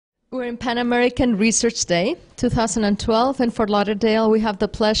We're in Pan American Research Day 2012 in Fort Lauderdale. We have the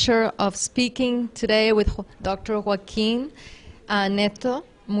pleasure of speaking today with Dr. Joaquim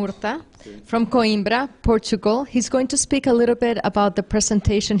Neto.mov from Coimbra, Portugal. He's going to speak a little bit about the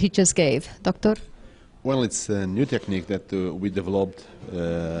presentation he just gave. Doctor? Well, it's a new technique that we developed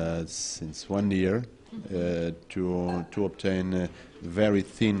since 1 year to obtain very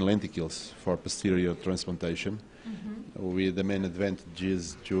thin lenticles for posterior transplantation. With the main advantage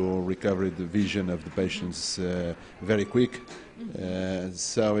is to recover the vision of the patients very quick.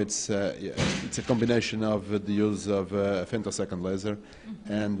 So it's a combination of the use of a femtosecond laser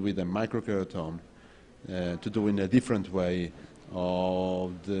and with a microkeratome to do in a different way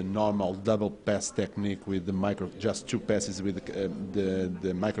of the normal double pass technique with the just two passes with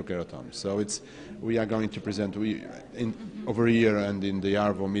the microkeratome. So we are going to present over here and in the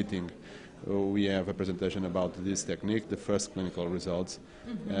ARVO meeting. We have a presentation about this technique, the first clinical results,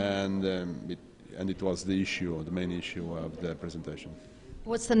 and it was the main issue of the presentation.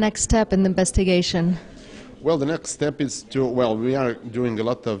 What's the next step in the investigation? Well, the next step is we are doing a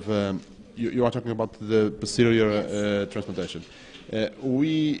lot of, you are talking about the posterior transplantation.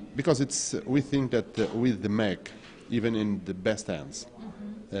 Because we think that with the MEC, even in the best hands,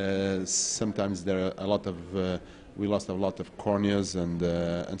 sometimes there are a lot of we lost a lot of corneas,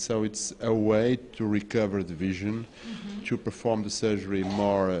 and so it's a way to recover the vision, to perform the surgery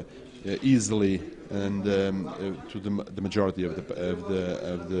more easily, and to the majority of the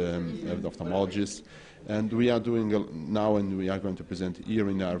ophthalmologists. And we are doing now, and we are going to present here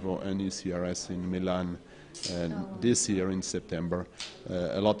in ARVO and ECRS in Milan this year in September,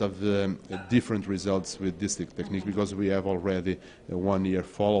 a lot of different results with this technique, because we have already a 1 year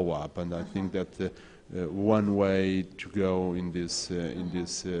follow-up, and I think that one way to go in this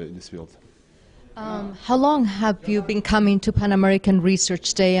field. How long have you been coming to Pan American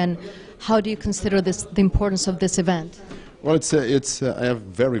Research Day, and how do you consider the importance of this event? Well, I have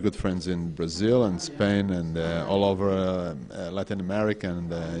very good friends in Brazil and Spain and all over Latin America and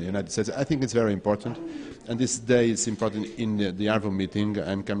the United States. I think it's very important, and this day is important in the ARVO meeting.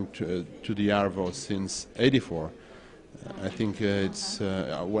 I'm coming to the ARVO since '84. I think it's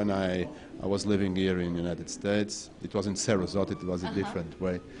when I was living here in the United States. It was in Sarasota. It was a different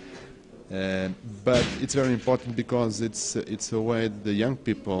way. But it's very important because it's a way the young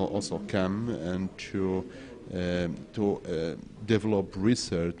people also come and to develop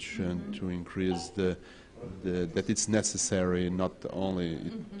research and to increase that it's necessary not only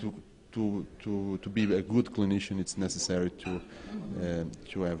to be a good clinician. It's necessary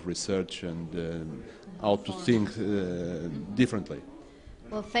to have research and how to think differently.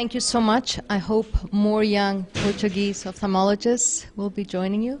 Well, thank you so much. I hope more young Portuguese ophthalmologists will be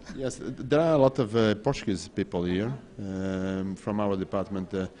joining you. Yes, there are a lot of Portuguese people here. From our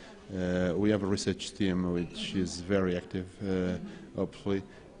department, we have a research team which is very active, hopefully,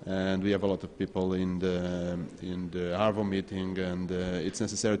 and we have a lot of people in the ARVO meeting, and it's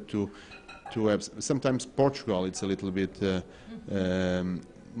necessary to have. Sometimes Portugal, it's a little bit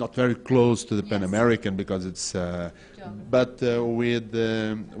not very close to the Pan American, because it's but with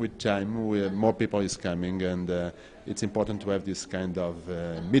time more people is coming, and it's important to have this kind of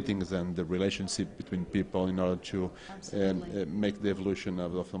meetings and the relationship between people in order to make the evolution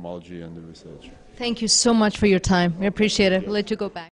of ophthalmology and the research. Thank you so much for your time. We appreciate it. We'll let you go back.